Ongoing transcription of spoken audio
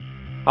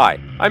Hi,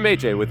 I'm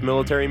AJ with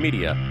Military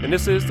Media, and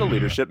this is the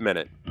Leadership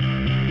Minute.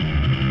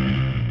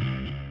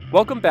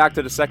 Welcome back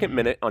to the second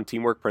minute on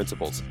Teamwork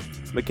Principles.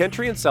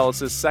 McKentry and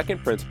Sellis'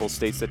 second principle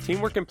states that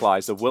teamwork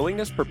implies a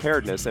willingness,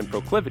 preparedness, and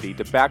proclivity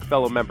to back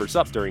fellow members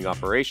up during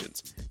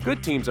operations.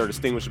 Good teams are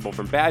distinguishable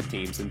from bad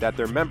teams in that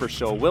their members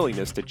show a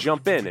willingness to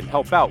jump in and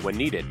help out when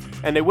needed,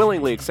 and they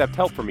willingly accept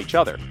help from each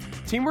other.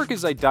 Teamwork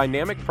is a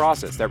dynamic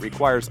process that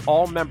requires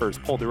all members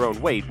pull their own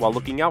weight while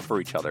looking out for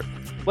each other.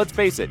 Let's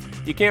face it,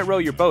 you can't row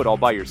your boat all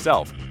by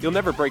yourself. You'll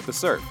never break the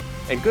surf.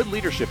 And good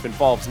leadership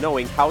involves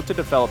knowing how to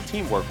develop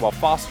teamwork while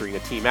fostering a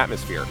team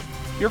atmosphere.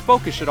 Your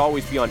focus should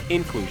always be on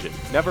inclusion,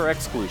 never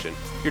exclusion.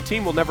 Your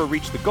team will never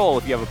reach the goal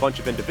if you have a bunch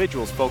of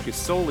individuals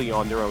focused solely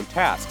on their own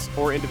tasks,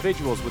 or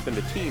individuals within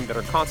the team that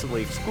are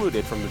constantly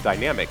excluded from the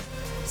dynamic.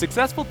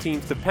 Successful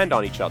teams depend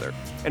on each other,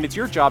 and it's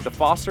your job to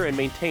foster and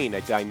maintain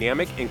a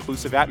dynamic,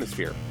 inclusive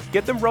atmosphere.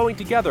 Get them rowing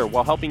together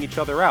while helping each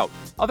other out.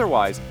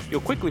 Otherwise,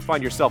 you'll quickly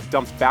find yourself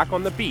dumped back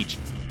on the beach,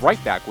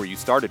 right back where you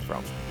started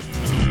from.